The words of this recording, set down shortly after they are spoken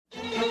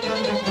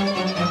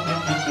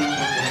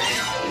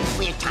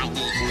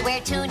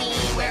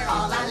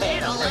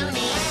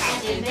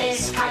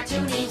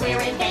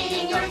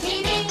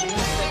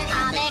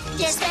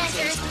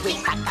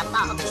up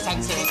all the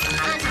senses.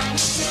 On Tiny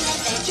Toon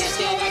Adventures,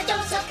 get a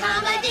dose of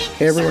comedy.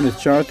 Hey everyone,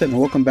 it's Jonathan, and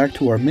welcome back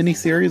to our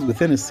mini-series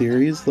within a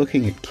series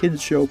looking at kids'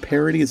 show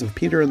parodies of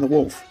Peter and the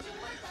Wolf.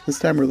 This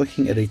time we're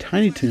looking at a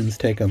Tiny Toons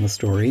take on the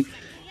story,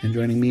 and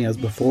joining me as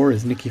before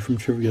is Nikki from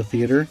Trivial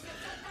Theater.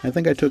 I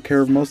think I took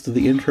care of most of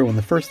the intro in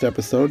the first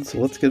episode, so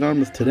let's get on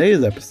with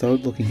today's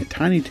episode looking at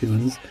Tiny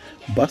Toons,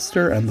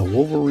 Buster and the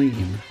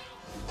Wolverine.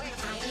 We're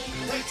tiny,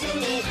 we're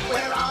toony,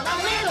 we're all a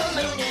little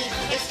loony.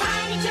 It's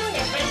Tiny Toon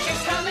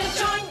Adventures, come and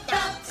join the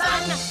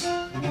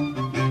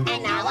fun.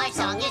 And now our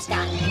song is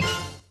done.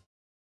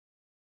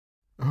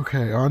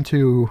 Okay, on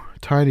to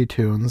Tiny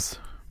Toons,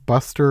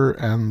 Buster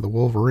and the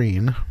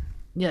Wolverine.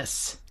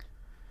 Yes.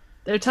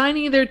 They're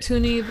tiny, they're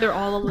toony, they're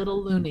all a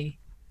little loony.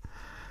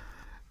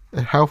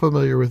 How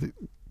familiar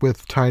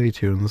with Tiny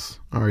Toons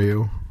are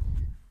you?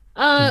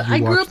 I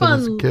grew up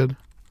as a kid?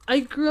 I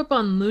grew up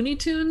on Looney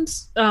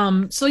Tunes.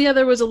 So yeah,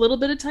 there was a little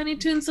bit of Tiny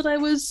Toons that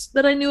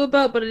I knew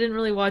about, but I didn't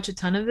really watch a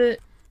ton of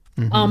it.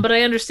 Mm-hmm. But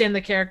I understand the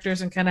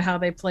characters and kind of how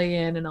they play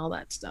in and all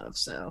that stuff.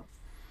 So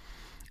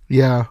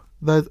yeah,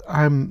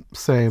 I'm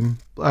same.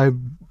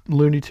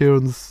 Looney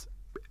Tunes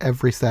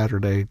every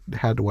Saturday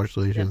had to watch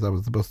Looney Tunes. Yep. That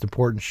was the most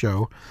important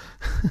show.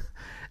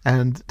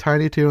 And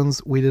Tiny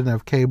Toons, we didn't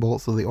have cable,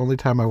 so the only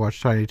time I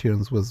watched Tiny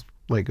Toons was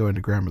like going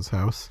to Grandma's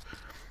house.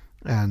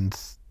 And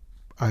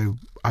I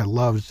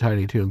loved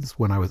Tiny Toons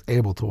when I was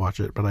able to watch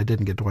it, but I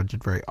didn't get to watch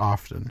it very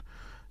often.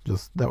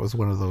 Just that was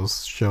one of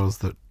those shows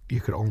that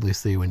you could only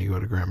see when you go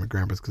to Grandma and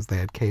Grandpa's because they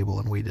had cable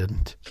and we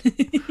didn't.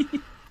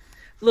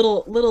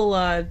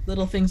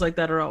 little things like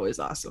that are always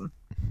awesome.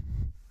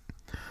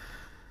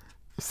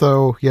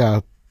 So yeah,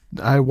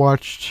 I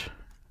watched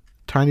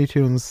Tiny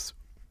Toons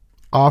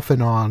off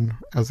and on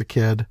as a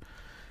kid.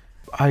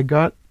 I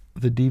got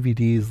the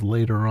DVDs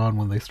later on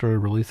when they started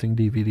releasing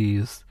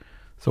DVDs,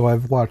 so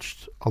I've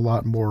watched a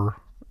lot more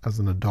as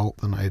an adult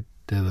than I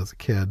did as a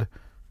kid.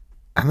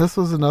 And this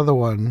was another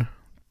one.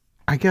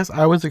 I guess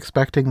I was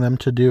expecting them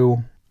to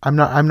do. I'm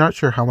not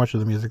sure how much of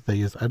the music they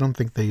used. I don't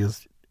think they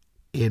used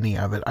any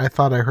of it. I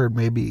thought I heard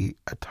maybe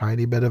a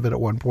tiny bit of it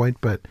at one point,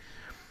 but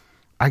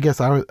I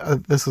guess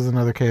this is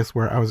another case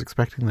where I was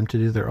expecting them to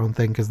do their own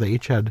thing because they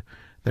each had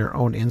their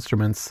own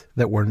instruments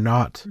that were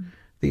not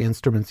the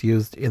instruments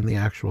used in the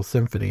actual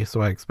symphony.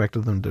 So I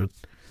expected them to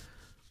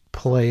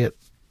play it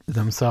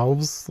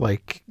themselves,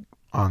 like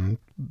on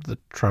the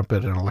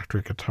trumpet and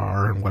electric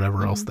guitar and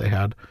whatever else they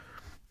had.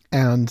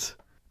 And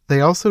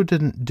they also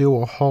didn't do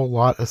a whole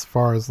lot as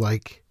far as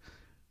like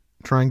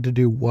trying to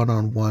do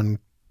one-on-one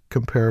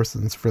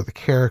comparisons for the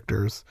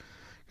characters.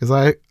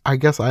 Because I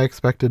guess I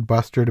expected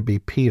Buster to be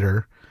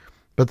Peter,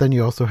 but then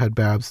you also had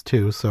Babs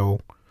too, so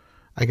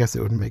I guess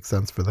it would make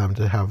sense for them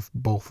to have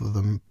both of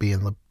them be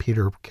in the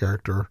Peter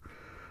character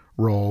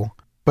role.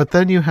 But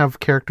then you have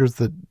characters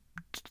that,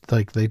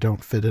 like, they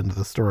don't fit into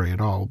the story at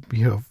all.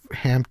 You have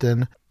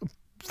Hampton,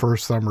 for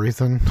some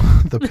reason,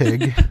 the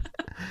pig.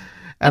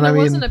 And there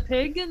wasn't a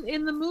pig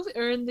in the movie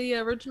or in the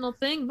original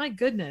thing? My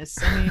goodness.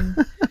 I mean...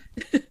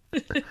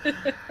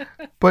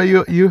 But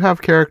you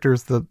have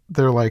characters that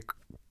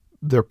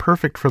they're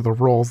perfect for the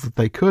roles that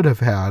they could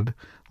have had,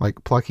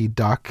 like Plucky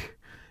Duck.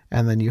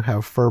 And then you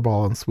have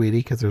Furball and Sweetie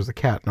because there's a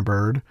cat and a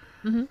bird.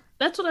 Mm-hmm.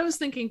 That's what I was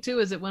thinking too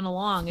as it went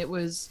along. It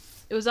was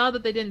odd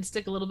that they didn't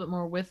stick a little bit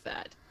more with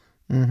that.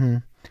 Mm-hmm.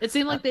 It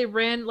seemed like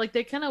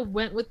they kind of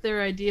went with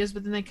their ideas,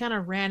 but then they kind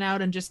of ran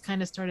out and just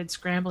kind of started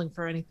scrambling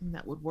for anything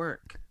that would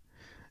work.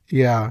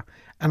 Yeah.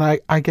 And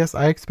I guess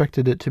I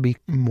expected it to be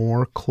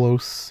more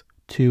close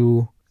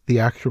to the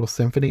actual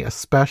symphony,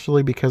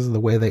 especially because of the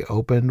way they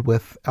opened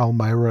with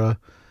Elmira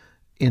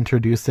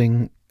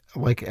introducing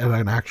like at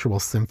an actual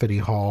symphony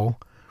hall.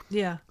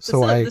 Yeah.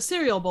 So the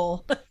cereal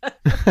bowl.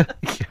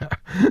 Yeah.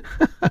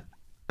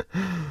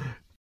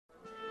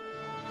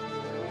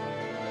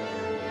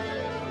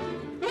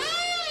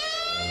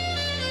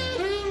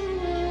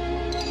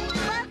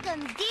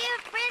 Welcome, dear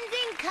friends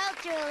and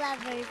cultural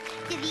lovers,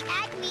 to the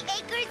Acme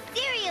Acres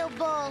Cereal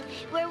Bowl,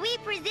 where we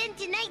present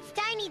tonight's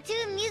Tiny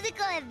Toon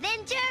musical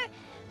adventure,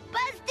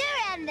 Buster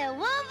and the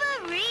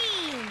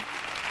Wolverine.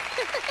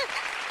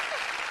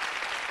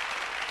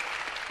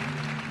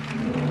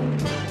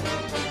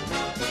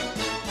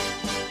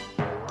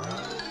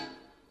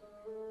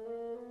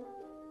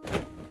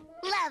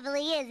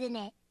 Lovely, isn't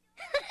it?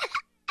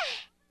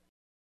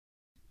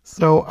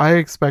 So I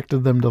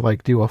expected them to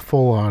like do a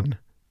full-on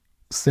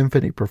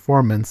symphony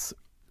performance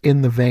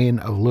in the vein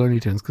of Looney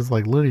Tunes, because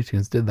like Looney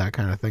Tunes did that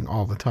kind of thing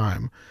all the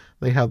time.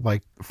 They had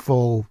like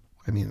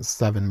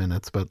 7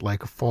 minutes, but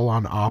like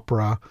full-on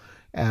opera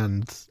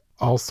and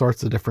all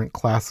sorts of different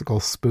classical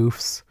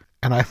spoofs.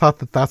 And I thought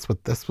that that's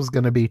what this was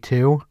going to be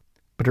too,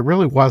 but it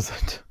really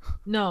wasn't.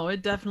 No,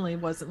 it definitely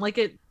wasn't.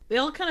 They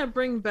all kind of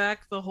bring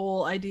back the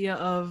whole idea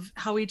of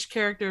how each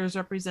character is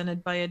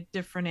represented by a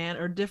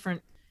different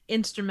different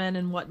instrument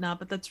and whatnot,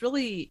 but that's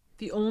really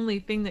the only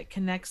thing that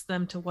connects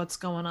them to what's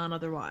going on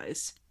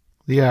otherwise.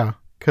 Yeah,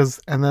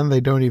 and then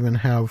they don't even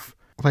have,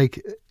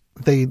 like,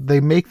 they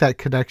make that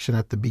connection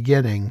at the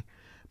beginning,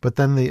 but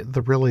then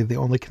the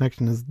only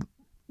connection is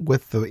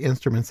with the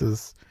instruments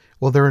is,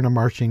 well, they're in a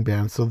marching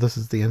band, so this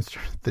is the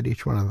instrument that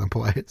each one of them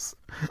plays.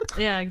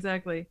 Yeah,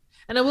 exactly.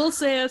 And I will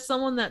say, as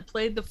someone that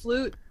played the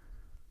flute,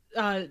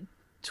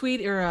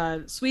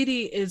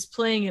 Sweetie is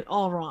playing it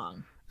all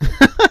wrong.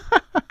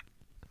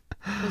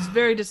 I was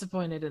very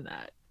disappointed in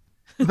that.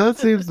 That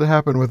seems to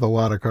happen with a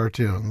lot of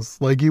cartoons.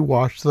 Like, you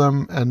watch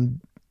them and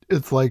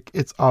it's like,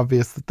 it's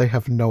obvious that they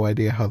have no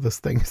idea how this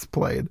thing is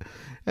played.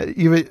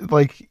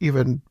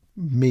 Even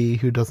me,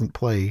 who doesn't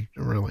play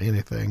really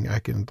anything, I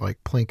can like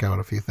plink out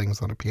a few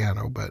things on a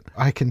piano, but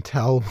I can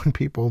tell when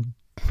people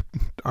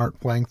aren't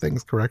playing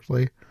things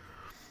correctly.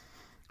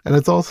 And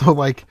it's also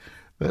like,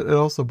 it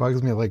also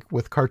bugs me, like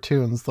with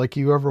cartoons, like,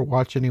 you ever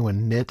watch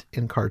anyone knit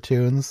in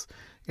cartoons?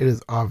 It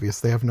is obvious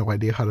they have no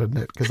idea how to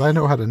knit, because I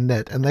know how to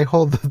knit, and they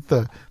hold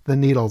the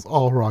needles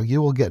all wrong.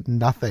 You will get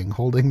nothing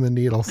holding the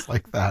needles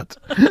like that.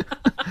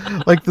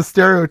 Like the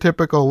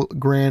stereotypical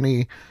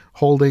granny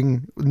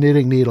holding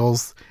knitting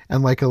needles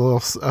and like a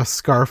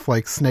scarf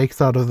like snakes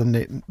out of the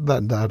knit.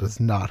 That does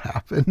not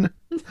happen.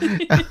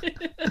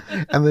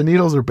 And the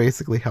needles are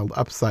basically held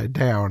upside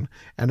down,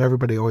 and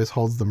everybody always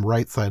holds them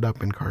right side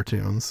up in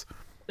cartoons.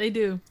 They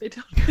do. They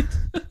don't.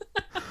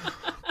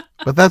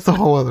 But that's a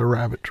whole other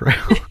rabbit trail.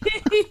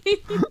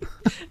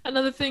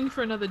 Another thing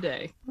for another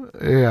day.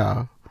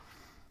 Yeah.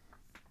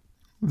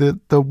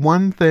 The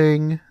one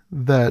thing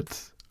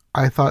that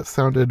I thought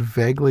sounded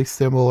vaguely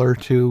similar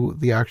to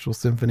the actual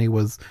symphony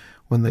was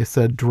when they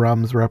said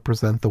drums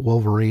represent the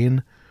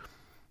Wolverine.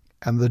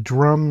 And the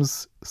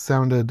drums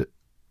sounded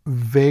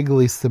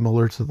vaguely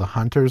similar to the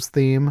Hunter's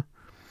theme.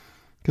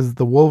 Because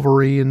the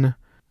Wolverine,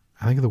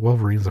 I think the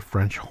Wolverine's a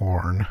French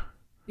horn.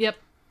 Yep,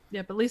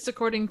 at least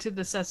according to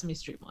the Sesame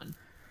Street one.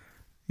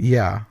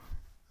 Yeah.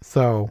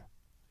 So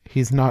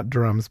he's not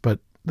drums, but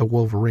the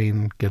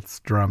Wolverine gets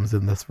drums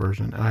in this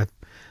version. And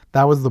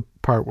that was the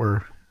part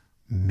where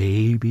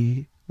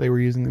maybe they were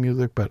using the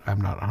music, but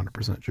I'm not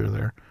 100% sure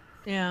there.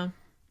 Yeah.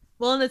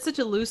 Well, and it's such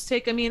a loose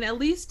take. I mean, at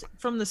least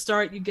from the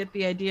start, you get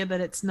the idea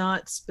that it's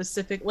not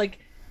specific. Like,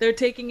 they're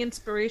taking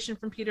inspiration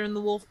from Peter and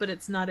the Wolf, but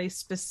it's not a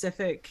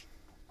specific,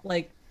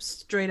 like,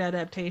 straight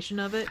adaptation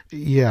of it.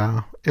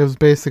 Yeah. It was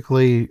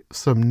basically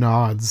some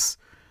nods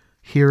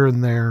here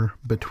and there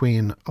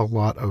between a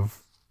lot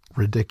of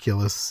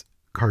ridiculous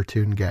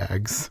cartoon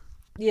gags.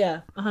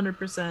 Yeah,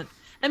 100%.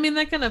 I mean,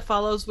 that kind of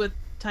follows with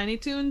Tiny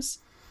Toons.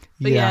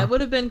 But yeah, it would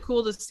have been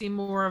cool to see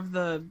more of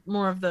the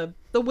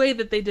way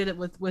that they did it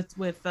with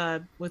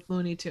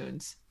Looney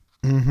Tunes.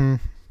 Mm-hmm.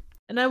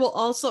 And I will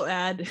also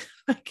add,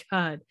 my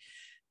God,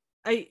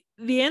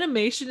 the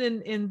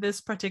animation in this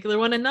particular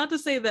one, and not to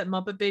say that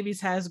Muppet Babies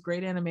has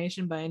great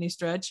animation by any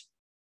stretch,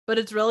 but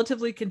it's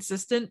relatively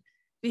consistent.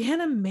 The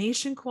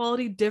animation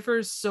quality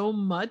differs so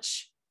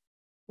much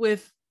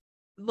with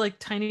like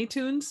Tiny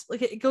Toons.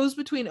 Like, it goes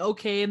between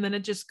okay and then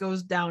it just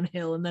goes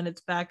downhill and then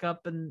it's back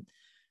up, and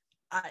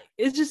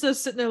it's just us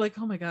sitting there like,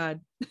 oh my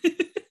God.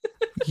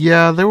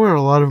 Yeah, there were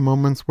a lot of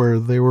moments where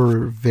they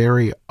were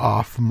very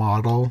off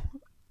model,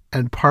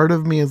 and part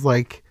of me is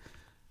like,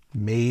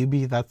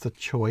 maybe that's a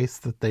choice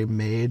that they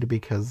made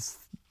because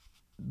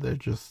they're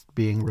just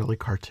being really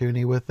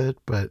cartoony with it,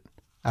 but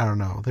I don't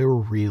know. They were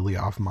really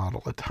off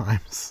model at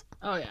times.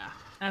 Oh yeah,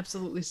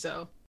 absolutely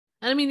so.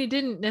 And I mean, you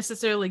didn't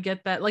necessarily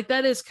get that. Like,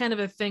 that is kind of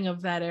a thing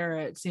of that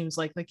era, it seems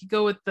like. Like, you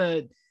go with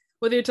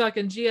whether you're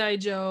talking G.I.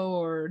 Joe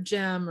or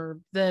Gem or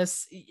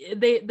this,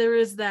 there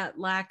is that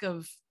lack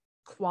of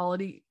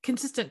quality,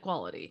 consistent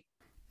quality.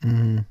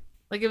 Mm-hmm.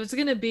 Like, if it's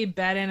going to be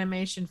bad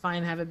animation,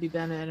 fine, have it be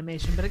bad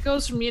animation. But it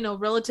goes from,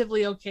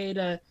 relatively okay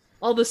to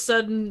all of a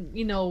sudden,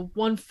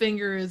 one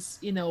finger is,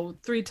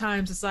 3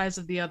 times the size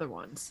of the other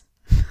ones.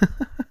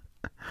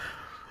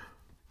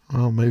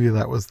 Well, maybe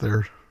that was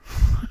their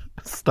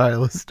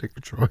stylistic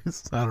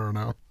choice. I don't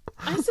know.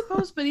 I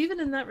suppose, but even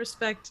in that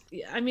respect,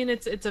 I mean,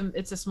 it's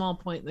a small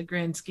point in the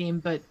grand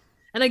scheme,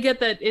 and I get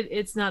that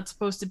it's not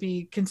supposed to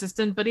be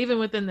consistent, but even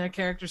within their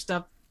character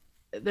stuff,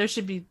 there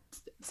should be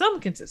some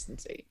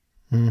consistency.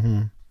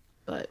 Mm-hmm.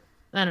 But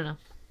I don't know.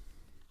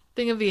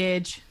 Thing of the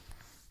age.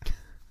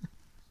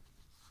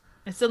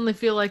 I suddenly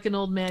feel like an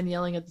old man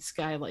yelling at the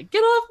sky, like, "Get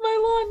off my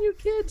lawn, you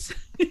kids!"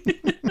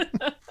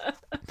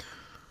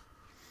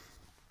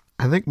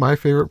 I think my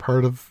favorite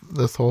part of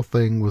this whole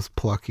thing was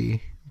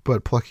Plucky,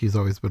 but Plucky's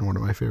always been one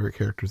of my favorite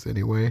characters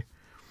anyway.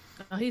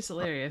 Oh, he's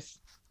hilarious.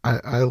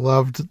 I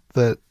loved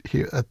that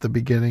at the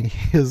beginning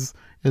his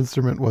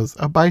instrument was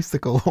a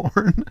bicycle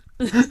horn.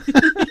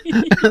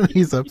 And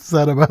he's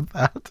upset about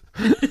that.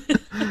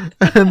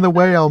 And the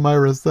way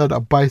Elmira said a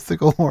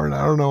bicycle horn,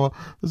 I don't know,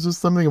 there's just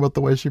something about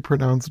the way she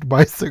pronounced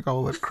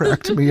bicycle that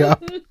cracked me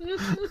up.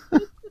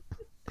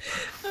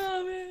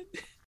 Oh, man.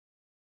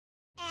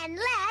 And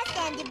last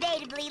and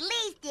debatably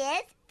least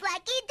is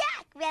Plucky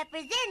Duck,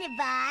 represented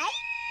by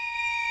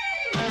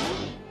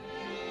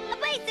a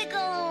bicycle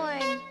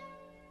horn.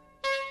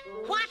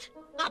 What?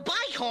 A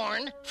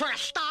bighorn? For a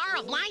star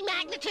of my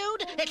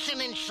magnitude? It's an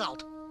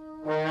insult.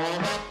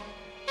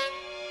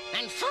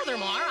 And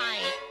furthermore,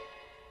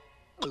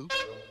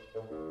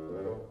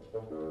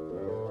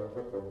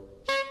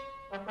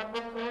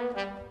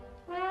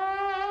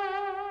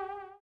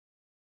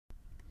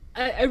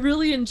 I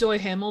really enjoy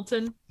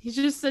Hamilton. He's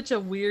just such a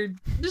weird,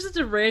 just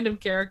such a random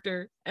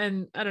character.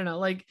 And I don't know,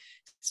 like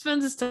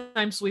spends his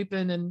time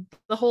sweeping and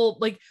the whole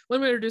like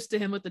when we're introduced to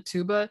him with the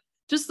tuba,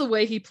 just the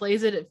way he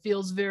plays it, it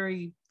feels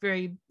very,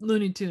 very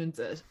Looney Tunes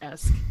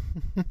esque.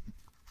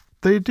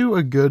 They do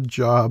a good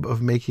job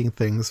of making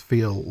things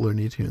feel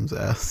Looney Tunes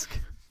esque.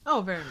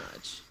 Oh, very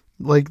much.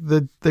 Like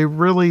it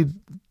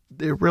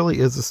really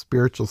is a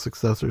spiritual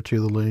successor to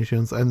the Looney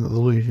Tunes, and the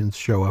Looney Tunes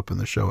show up in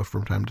the show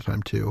from time to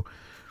time too.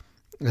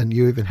 And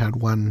you even had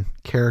one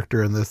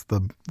character in this,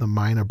 the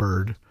Mynah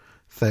Bird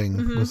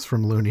thing was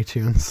from Looney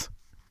Tunes.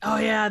 Oh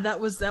yeah, that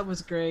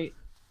was great.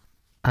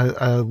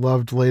 I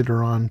loved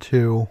later on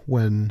too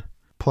when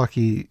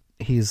Plucky,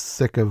 he's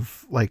sick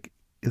of like,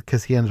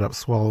 because he ended up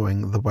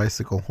swallowing the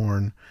bicycle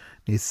horn.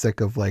 He's sick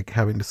of like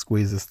having to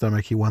squeeze his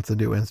stomach. He wants a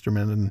new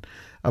instrument, and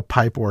a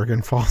pipe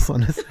organ falls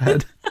on his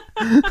head.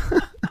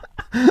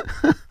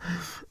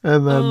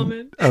 And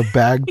then a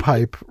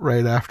bagpipe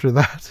right after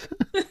that.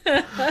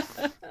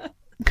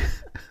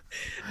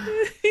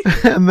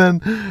 And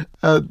then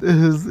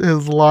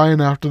his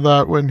line after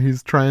that, when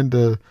he's trying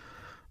to,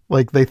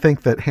 like, they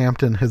think that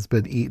Hampton has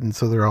been eaten,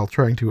 so they're all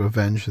trying to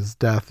avenge his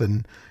death,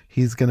 and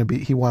he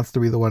wants to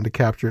be the one to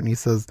capture it, and he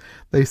says,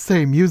 "They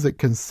say music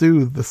can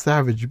soothe the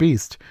savage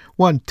beast.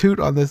 One toot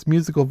on this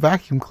musical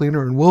vacuum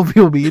cleaner and Wolvie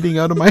will be eating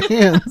out of my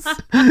hands."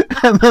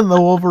 And then the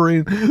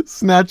Wolverine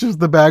snatches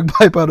the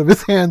bagpipe out of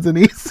his hands and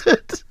eats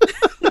it.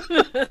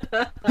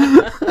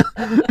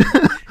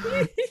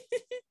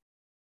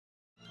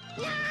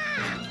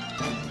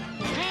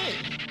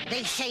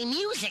 They say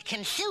music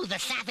can soothe the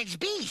savage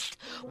beast.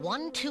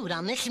 One toot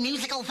on this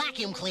musical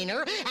vacuum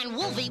cleaner, and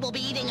Wolvie will be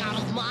eating out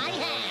of my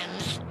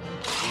hands.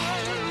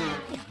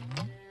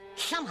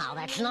 Somehow,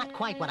 that's not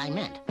quite what I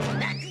meant.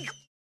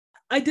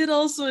 I did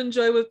also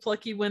enjoy with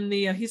Plucky when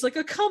he's like,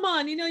 "Oh, come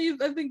on,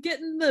 I've been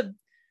getting the,"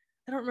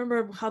 I don't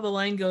remember how the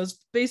line goes.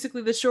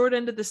 Basically, the short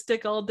end of the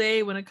stick all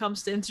day when it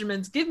comes to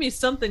instruments. Give me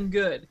something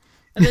good.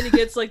 And then he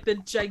gets like the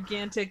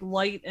gigantic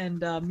light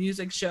and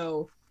music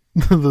show.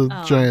 The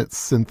giant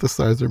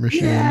synthesizer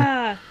machine.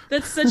 Yeah,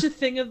 that's such a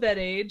thing of that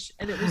age,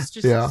 and it was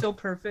just so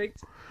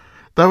perfect.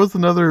 That was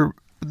another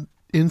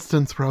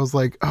instance where I was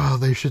like, oh,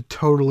 they should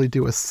totally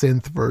do a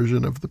synth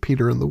version of the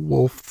Peter and the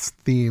Wolf's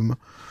theme.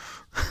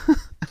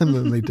 And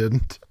then they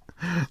didn't.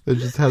 They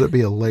just had it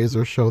be a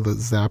laser show that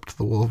zapped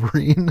the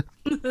Wolverine.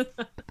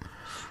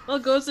 Well,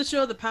 it goes to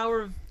show the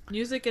power of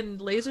music and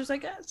lasers, I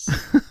guess.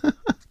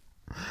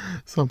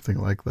 Something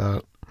like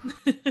that.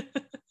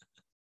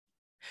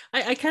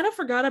 I kind of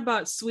forgot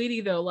about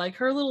Sweetie, though. Like,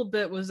 her little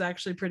bit was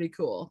actually pretty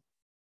cool.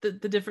 The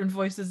different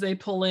voices they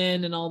pull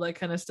in and all that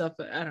kind of stuff.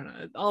 I don't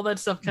know. All that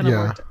stuff kind of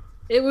worked.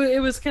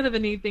 It was kind of a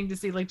neat thing to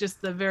see, like,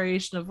 just the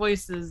variation of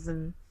voices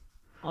and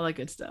all that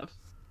good stuff.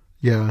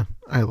 Yeah,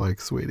 I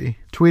like Sweetie.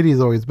 Tweety's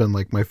always been,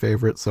 like, my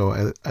favorite,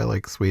 so I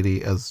like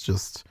Sweetie as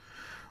just,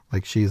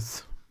 like,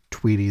 she's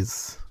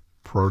Tweety's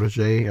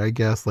protege, I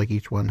guess. Like,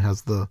 each one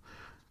has the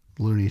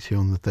Looney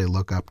Tune that they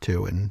look up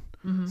to, and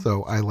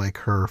so I like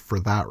her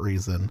for that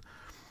reason.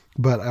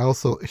 But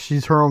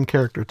she's her own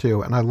character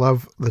too, and I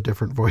love the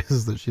different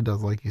voices that she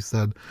does, like you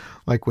said,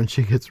 like when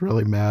she gets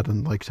really mad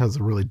and like has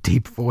a really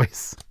deep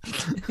voice.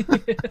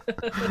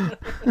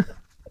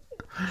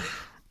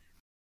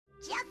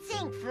 Just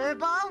think,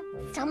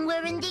 Furball.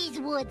 Somewhere in these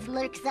woods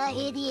lurks a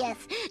hideous,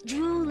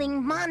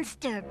 drooling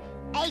monster.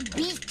 A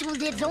beast who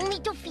lives only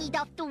to feed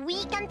off the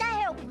weak and the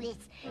helpless.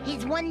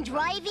 His one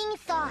driving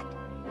thought: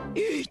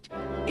 eat,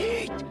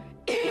 eat,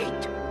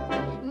 eat.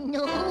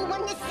 No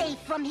one is safe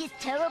from his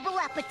terrible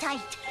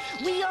appetite.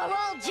 We are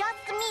all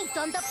just meat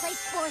on the plate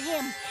for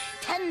him.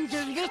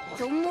 Tender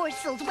little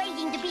morsels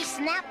waiting to be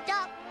snapped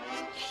up.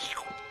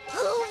 Who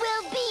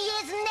will be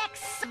his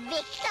next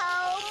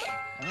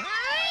victim?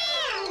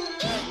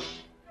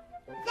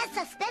 The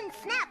suspense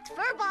snapped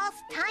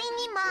Furball's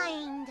tiny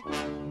mind.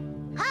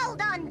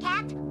 Hold on,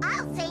 Cat.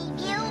 I'll save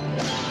you.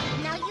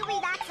 Now you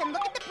relax and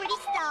look at the pretty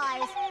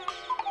stars.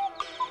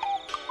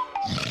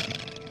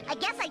 I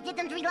guess I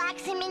didn't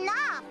relax him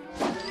enough.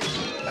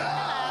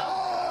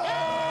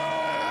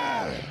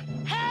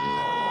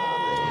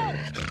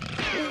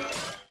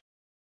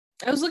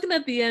 I was looking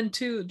at the end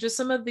too, just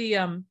some of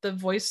the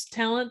voice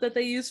talent that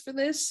they use for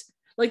this.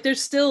 Like,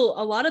 there's still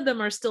a lot of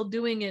them are still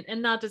doing it,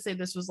 and not to say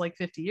this was like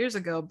 50 years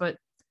ago, but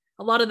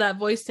a lot of that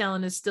voice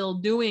talent is still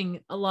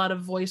doing a lot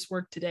of voice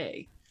work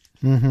today.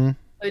 Are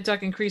they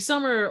talking Cree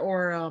Summer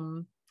or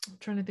I'm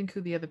trying to think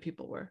who the other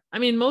people were. I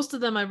mean, most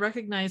of them I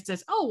recognized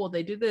as, oh, well,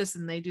 they do this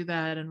and they do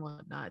that and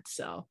whatnot.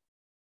 So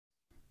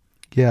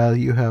yeah,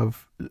 you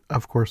have,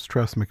 of course,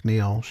 Tress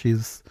MacNeille.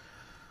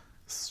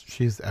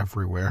 She's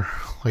everywhere.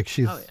 Like,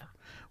 she's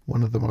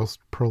one of the most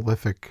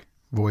prolific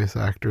voice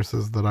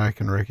actresses that I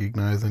can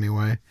recognize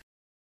anyway.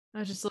 I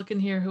was just looking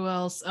here, who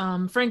else?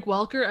 Frank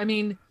Welker. I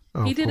mean,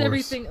 he did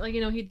everything. Like,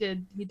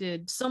 he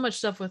did so much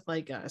stuff with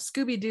like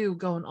Scooby-Doo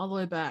going all the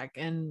way back,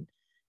 and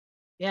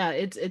Yeah,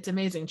 it's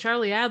amazing.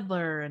 Charlie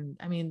Adler, and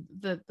I mean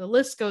the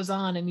list goes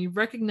on, and you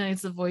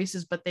recognize the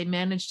voices, but they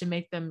manage to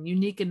make them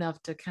unique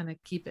enough to kind of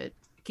keep it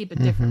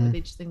different with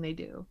each thing they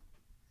do.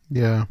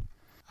 Yeah.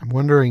 I'm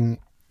wondering,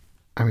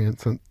 I mean,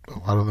 a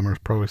lot of them are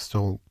probably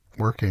still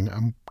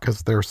working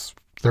because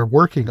they're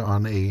working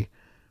on a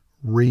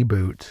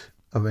reboot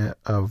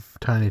of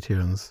Tiny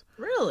Toons.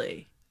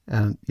 Really?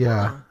 And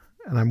yeah, Huh.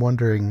 and I'm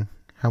wondering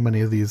how many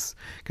of these,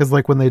 because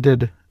like when they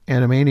did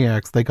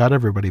Animaniacs, they got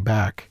everybody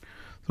back.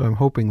 So I'm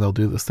hoping they'll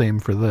do the same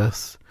for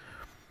this.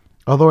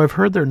 Although I've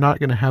heard they're not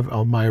going to have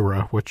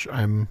Elmira, which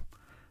I'm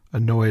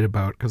annoyed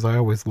about because I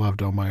always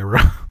loved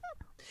Elmira.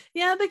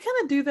 Yeah, they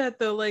kind of do that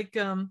though. Like,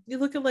 you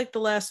look at like the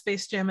last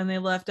Space Jam, and they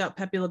left out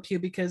Pepe Le Pew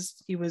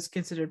because he was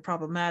considered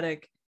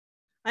problematic.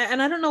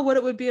 And I don't know what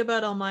it would be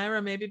about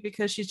Elmira. Maybe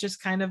because she's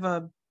just kind of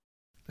a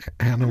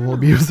Animal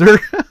abuser.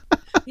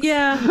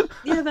 yeah,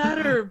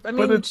 that, or I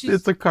mean, But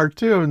it's a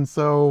cartoon,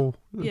 so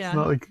it's Yeah.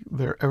 not like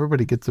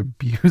everybody gets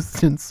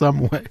abused in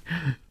some way.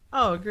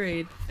 Oh,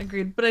 agreed.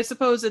 But I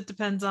suppose it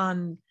depends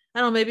on, I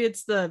don't know, maybe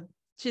it's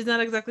she's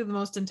not exactly the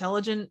most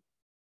intelligent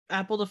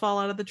apple to fall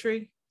out of the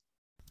tree.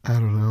 I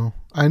don't know.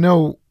 I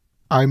know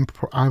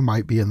I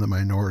might be in the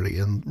minority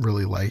in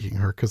really liking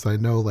her because I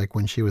know like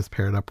when she was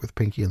paired up with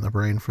Pinky and the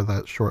Brain for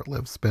that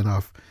short-lived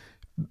spinoff,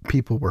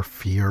 people were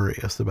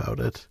furious about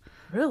it.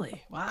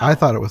 Really? Wow. I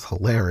thought it was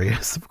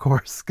hilarious, of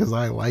course, because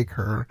I like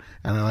her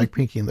and I like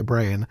Pinky and the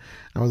Brain.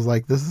 I was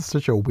like, this is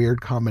such a weird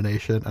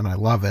combination and I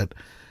love it.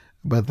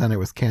 But then it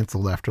was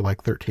canceled after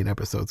like 13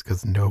 episodes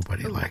because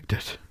nobody liked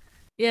it.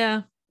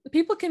 Yeah.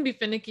 People can be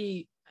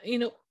finicky,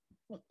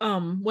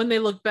 when they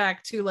look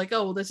back to like,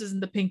 oh, this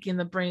isn't the Pinky and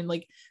the Brain.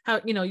 Like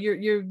how,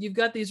 you've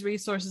got these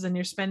resources and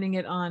you're spending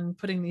it on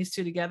putting these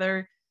two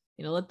together,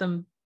 let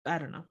them, I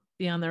don't know,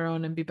 be on their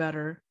own and be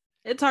better.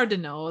 It's hard to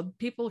know.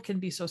 People can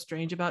be so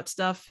strange about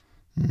stuff.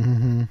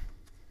 Mm-hmm.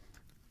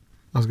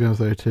 I was going to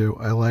say too,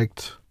 I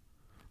liked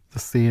the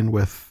scene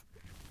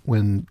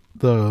when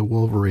the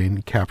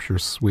Wolverine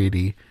captures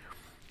Sweetie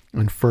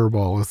and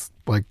Furball is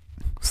like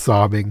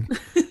sobbing.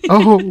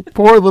 Oh,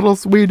 poor little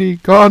Sweetie,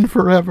 gone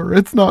forever.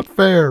 It's not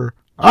fair.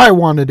 I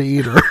wanted to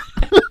eat her.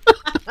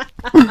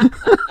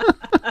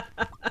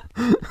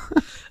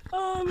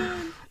 Oh,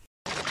 man.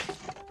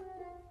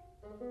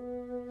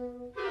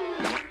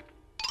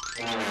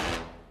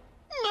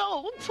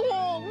 No,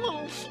 poor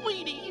little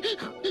sweetie.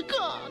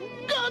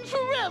 Gone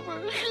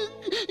forever.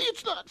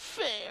 It's not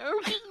fair.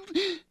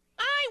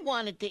 I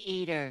wanted to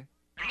eat her.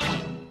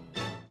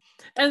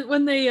 And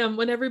when they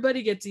when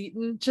everybody gets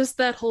eaten, just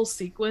that whole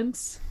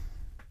sequence,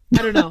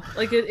 I don't know,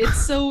 like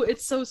it's so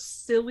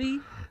silly.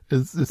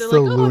 It's They're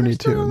so like, oh, Looney they're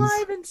still Tunes.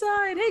 alive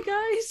inside. Hey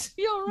guys,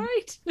 you all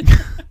right?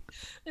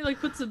 He like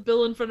puts a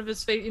bill in front of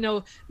his face.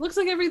 Looks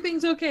like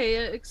everything's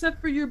okay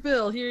except for your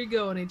bill. Here you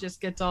go. And he just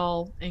gets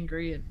all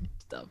angry and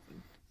stuff.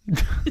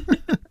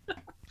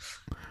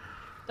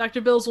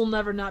 Dr. Bills will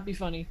never not be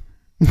funny.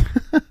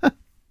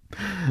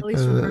 At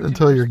least from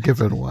Until you're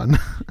given one.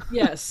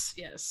 Yes.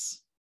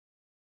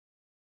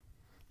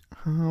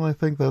 Well, I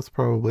think that's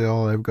probably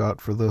all I've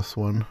got for this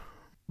one.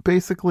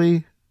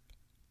 Basically,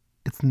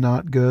 it's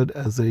not good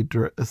as a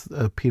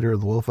Peter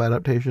and the Wolf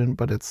adaptation,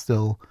 but it's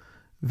still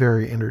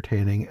very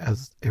entertaining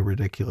as a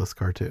ridiculous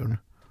cartoon.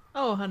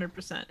 Oh,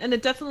 100%. And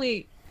it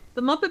definitely,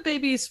 the Muppet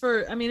Babies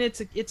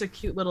it's a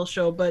cute little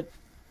show, but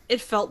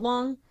it felt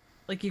long.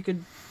 Like it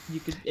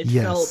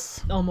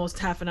felt almost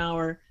half an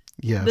hour.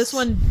 Yes. This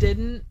one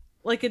didn't.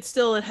 Like it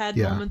had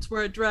moments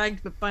where it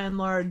dragged, but by and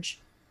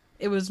large,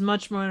 it was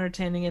much more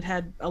entertaining. It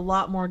had a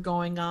lot more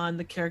going on.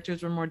 The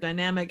characters were more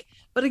dynamic.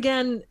 But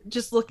again,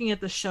 just looking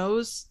at the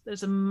shows,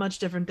 there's a much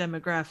different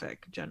demographic,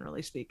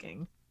 generally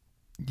speaking.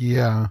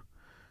 Yeah.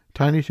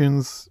 Tiny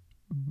Toons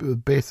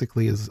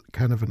basically is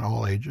kind of an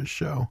all ages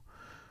show.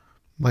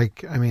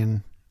 Like, I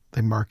mean,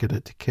 they market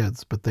it to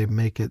kids, but they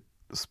make it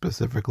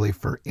specifically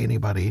for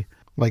anybody.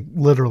 Like,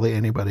 literally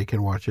anybody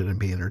can watch it and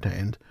be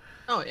entertained.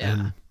 Oh, yeah.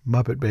 And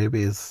Muppet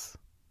Babies,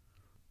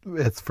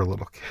 it's for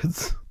little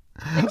kids.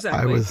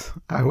 Exactly.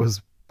 I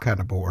was kind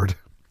of bored.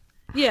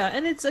 Yeah,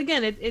 and it's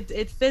again,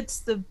 it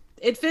fits the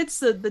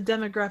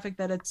demographic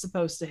that it's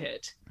supposed to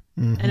hit.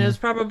 Mm-hmm. And it was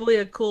probably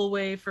a cool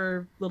way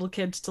for little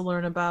kids to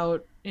learn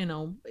about,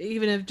 even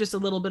if just a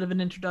little bit of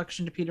an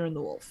introduction to Peter and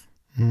the Wolf.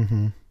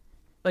 Mm-hmm.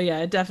 But yeah,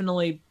 it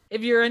definitely,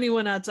 if you're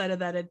anyone outside of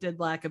that, it did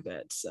lack a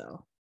bit.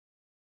 So.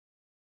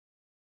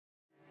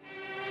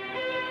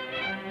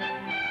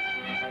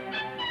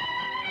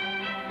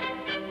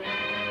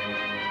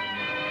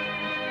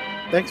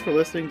 Thanks for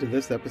listening to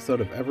this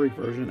episode of Every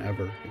Version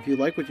Ever. If you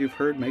like what you've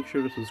heard, make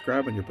sure to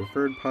subscribe on your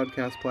preferred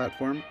podcast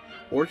platform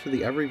or to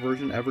the Every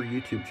Version Ever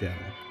YouTube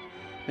channel.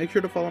 Make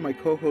sure to follow my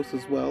co-hosts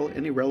as well.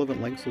 Any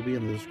relevant links will be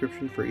in the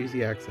description for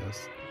easy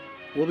access.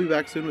 We'll be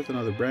back soon with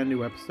another brand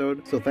new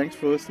episode, so thanks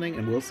for listening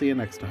and we'll see you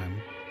next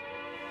time.